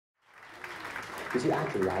You see,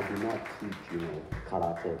 actually, I do not teach,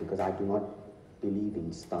 karate because I do not believe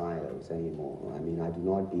in styles anymore. I mean, I do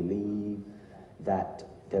not believe that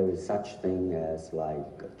there is such thing as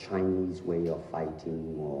like a Chinese way of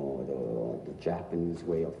fighting or the Japanese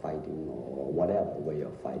way of fighting or whatever way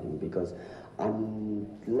of fighting, because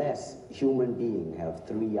unless human beings have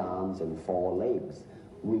 3 arms and 4 legs,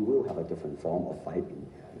 we will have a different form of fighting.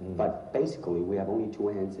 But basically, we have only 2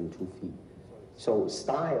 hands and 2 feet. So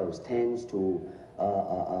styles tends to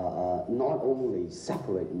not only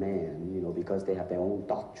separate man, because they have their own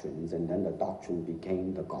doctrines, and then the doctrine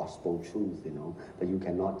became the gospel truth, that you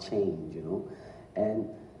cannot change,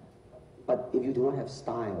 But if you do not have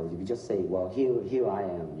styles, if you just say, well, here I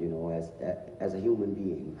am, as a human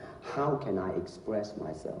being, how can I express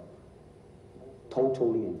myself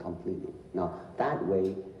totally and completely? Now, that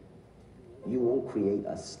way, you won't create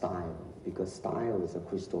a style, because style is a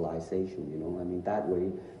crystallization, I mean, that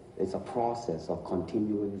way, it's a process of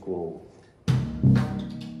continuing growth.